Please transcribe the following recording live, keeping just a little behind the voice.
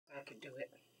do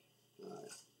it.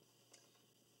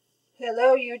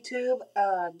 Hello, YouTube.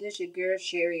 This your girl,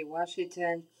 Sherry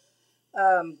Washington.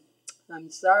 I'm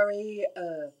sorry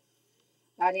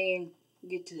I didn't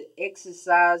get to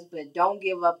exercise, but don't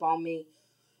give up on me.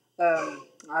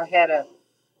 I had a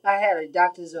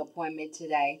doctor's appointment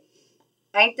today.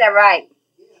 Ain't that right?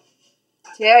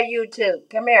 Tell YouTube.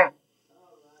 Come here.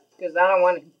 Because I don't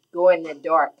want to go in the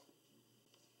dark.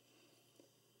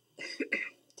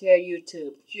 Tell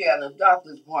YouTube. She had a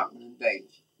doctor's appointment today.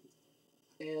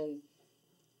 And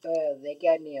they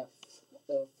got me a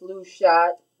flu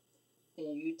shot.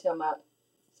 And you tell me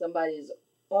somebody's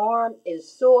arm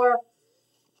is sore.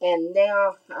 And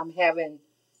now I'm having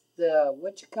the,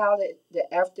 what you call it?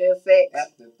 The after effects.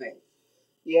 After effects.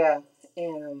 Yeah.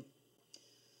 And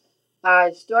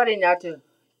I started not to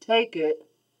take the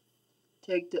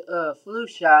flu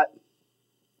shot.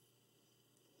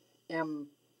 And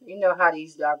you know how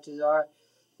these doctors are.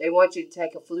 They want you to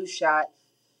take a flu shot.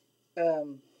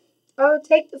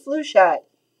 Take the flu shot,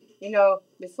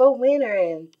 before winter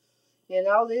and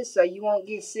all this, so you won't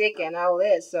get sick and all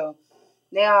that. So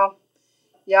now,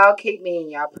 y'all keep me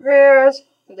in your prayers.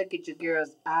 Look at your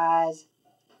girl's eyes.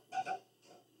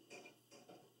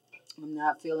 I'm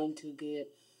not feeling too good.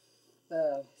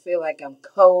 Feel like I'm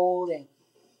cold and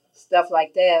stuff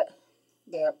like that.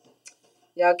 But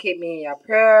y'all keep me in your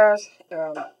prayers.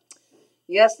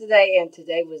 Yesterday and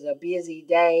today was a busy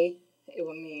day.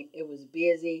 It was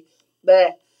busy.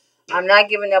 But I'm not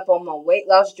giving up on my weight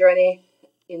loss journey.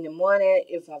 In the morning,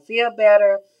 if I feel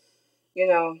better,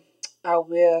 I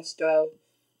will start,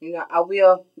 I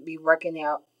will be working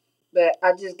out. But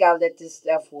I just got to let this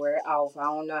stuff wear off. I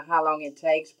don't know how long it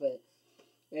takes, but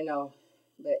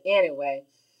anyway,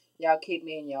 y'all keep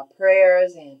me in your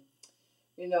prayers and,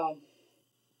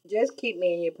 just keep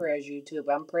me in your prayers, YouTube.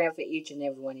 I'm praying for each and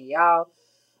every one of y'all.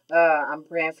 I'm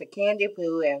praying for Candy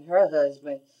Pooh and her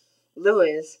husband,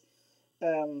 Louis.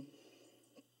 I'm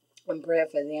praying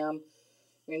for them,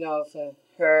 for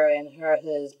her and her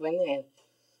husband and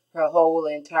her whole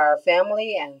entire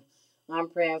family. And I'm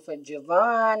praying for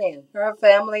Javon and her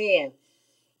family. And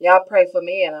y'all pray for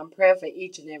me. And I'm praying for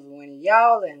each and every one of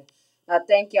y'all. And I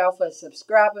thank y'all for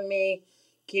subscribing me.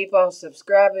 Keep on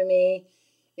subscribing me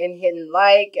and hitting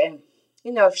like and,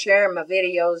 sharing my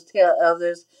videos. Tell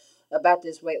others about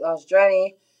this weight loss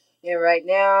journey. And right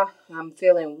now, I'm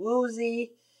feeling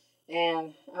woozy.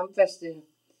 And I'm just to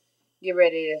get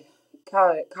ready to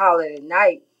call it a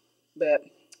night. But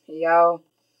y'all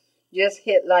just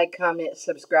hit like, comment,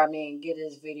 subscribe me, and give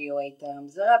this video a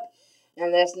thumbs up.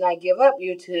 And let's not give up,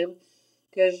 YouTube.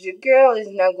 Because your girl is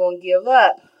not going to give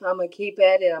up. I'm going to keep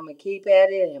at it. I'm going to keep at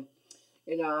it. And,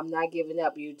 I'm not giving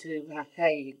up, YouTube.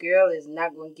 Hey, your girl is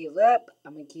not going to give up.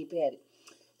 I'm going to keep at it.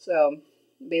 So,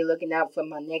 be looking out for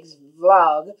my next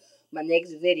vlog, my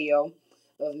next video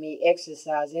of me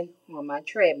exercising on my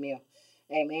treadmill.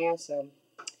 Amen. So,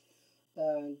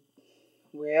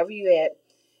 wherever you at,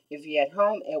 if you're at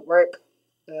home, at work,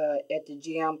 at the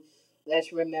gym,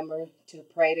 let's remember to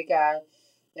pray to God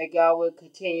that God will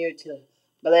continue to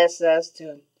bless us,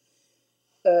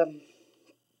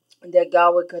 that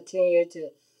God will continue to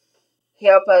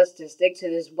help us to stick to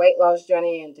this weight loss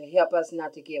journey and to help us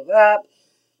not to give up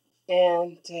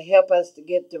and to help us to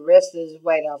get the rest of this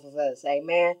weight off of us.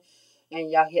 Amen.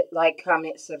 And y'all hit like,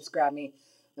 comment, subscribe me.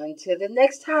 Until the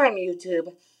next time,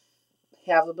 YouTube,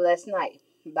 have a blessed night.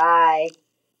 Bye.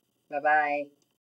 Bye-bye.